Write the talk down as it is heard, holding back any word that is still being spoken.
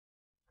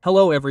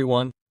Hello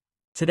everyone.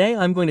 Today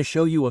I'm going to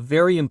show you a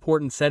very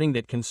important setting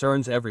that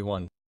concerns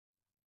everyone.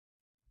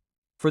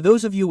 For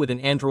those of you with an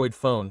Android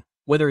phone,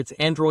 whether it's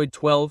Android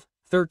 12,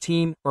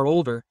 13, or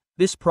older,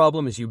 this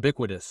problem is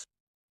ubiquitous.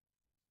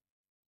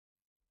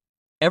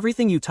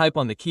 Everything you type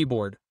on the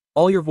keyboard,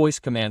 all your voice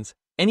commands,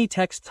 any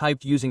text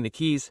typed using the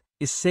keys,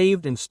 is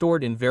saved and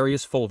stored in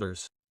various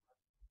folders.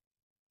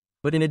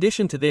 But in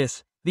addition to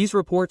this, these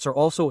reports are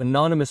also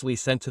anonymously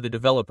sent to the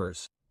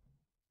developers.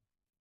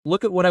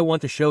 Look at what I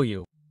want to show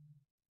you.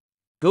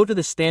 Go to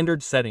the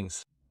standard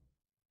settings.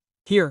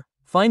 Here,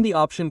 find the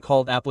option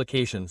called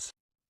Applications.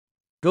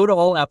 Go to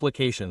All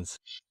Applications.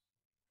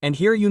 And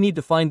here you need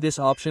to find this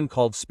option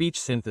called Speech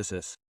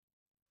Synthesis.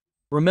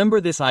 Remember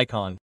this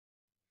icon.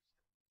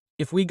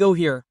 If we go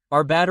here,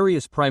 our battery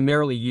is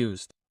primarily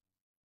used.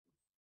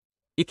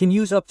 It can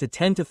use up to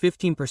 10 to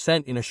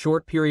 15% in a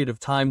short period of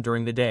time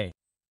during the day.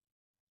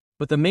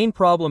 But the main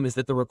problem is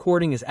that the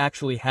recording is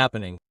actually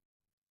happening.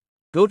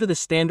 Go to the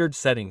standard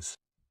settings.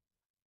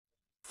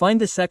 Find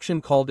the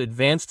section called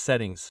Advanced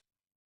Settings.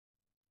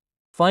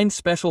 Find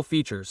Special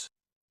Features.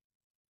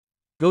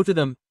 Go to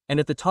them, and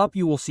at the top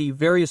you will see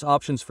various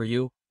options for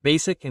you,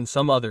 basic and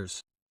some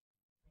others.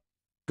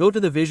 Go to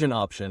the Vision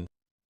option.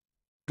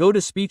 Go to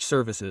Speech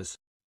Services.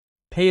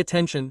 Pay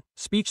attention,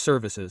 Speech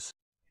Services.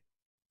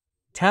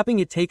 Tapping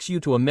it takes you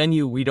to a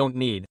menu we don't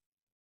need.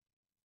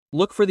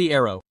 Look for the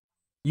arrow.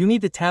 You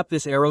need to tap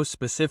this arrow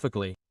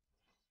specifically.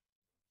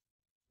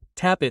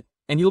 Tap it,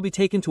 and you'll be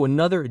taken to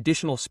another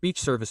additional speech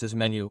services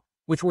menu,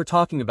 which we're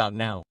talking about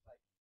now.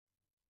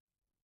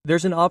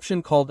 There's an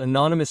option called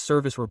Anonymous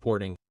Service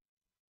Reporting.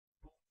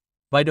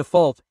 By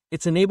default,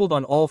 it's enabled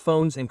on all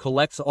phones and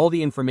collects all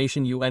the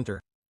information you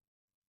enter.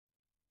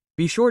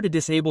 Be sure to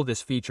disable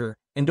this feature,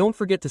 and don't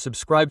forget to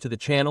subscribe to the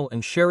channel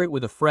and share it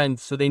with a friend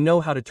so they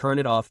know how to turn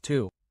it off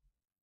too.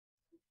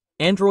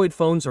 Android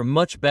phones are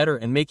much better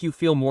and make you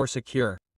feel more secure.